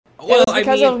Well, it was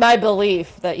because of my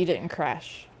belief that you didn't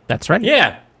crash. That's right.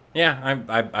 Yeah, yeah.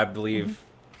 I believe.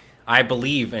 I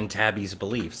believe in Tabby's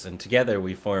beliefs, and together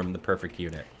we form the perfect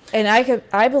unit. And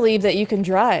I believe that you can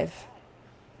drive.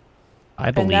 I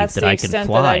believe and that's that the I can extent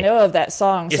fly. that I know of that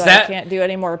song, so that... I can't do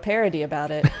any more parody about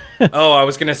it. Oh, I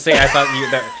was gonna say I thought you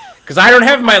that because I don't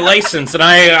have my license, and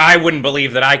I wouldn't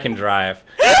believe that I can drive.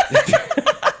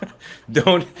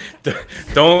 Don't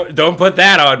put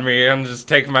that on me. I'm just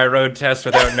taking my road test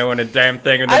without knowing a damn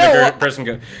thing, and then the person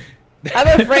goes.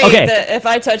 I'm afraid that if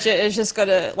I touch it, it's just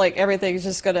gonna everything's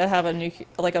just gonna have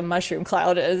a mushroom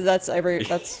cloud. That's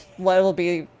what it'll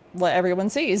be. What everyone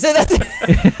sees.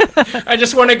 I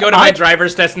just want to go to my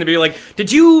driver's test and to be like, did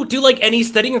you do any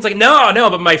studying? It's like, no,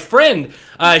 but my friend,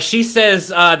 she says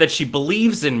that she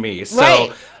believes in me. So,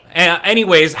 right.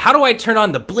 Anyways, how do I turn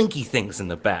on the blinky things in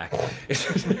the back?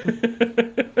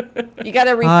 You got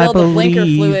to refill the blinker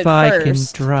fluid I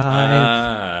first. Can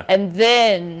drive. And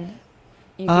then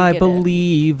you can I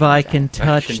believe I can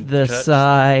touch the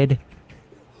side.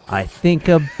 I think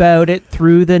about it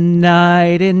through the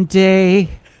night and day.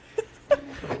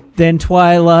 Then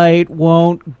twilight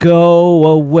won't go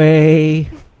away.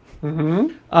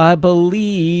 I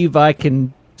believe I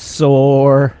can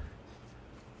soar.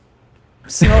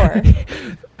 Snore.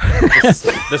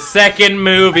 The second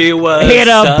movie was hit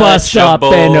a bus stop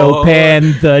and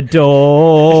open the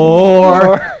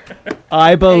door.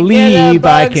 I believe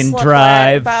I can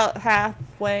drive. About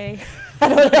halfway. I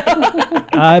don't know.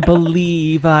 I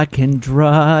believe I can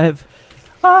drive.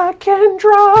 I can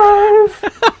drive.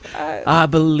 I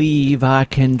believe I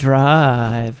can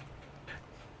drive.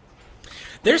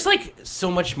 There's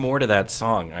so much more to that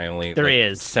song. I only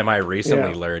is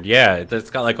semi-recently learned. Yeah,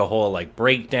 it's got a whole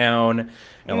breakdown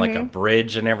and a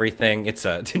bridge and everything. It's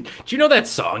a. Do you know that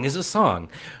song is a song?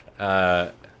 Yeah.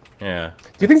 Do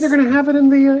you think they're gonna have it in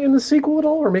the sequel at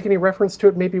all, or make any reference to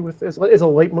it? Maybe as a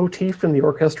leitmotif in the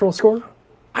orchestral score.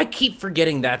 I keep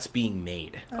forgetting that's being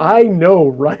made. I know,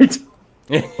 right?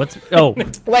 Wait,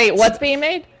 what's being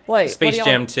made? Wait, Space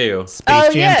Jam 2.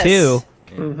 Space Jam 2.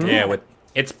 Yeah,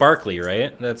 it's Barkley,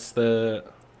 right? That's the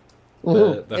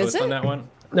host on that one.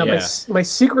 Now, my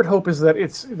secret hope is that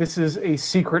this is a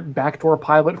secret backdoor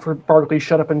pilot for Barkley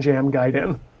Shut Up and Jam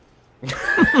Gaiden.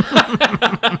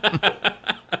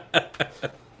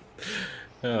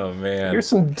 Oh man, There's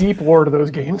some deep lore to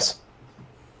those games.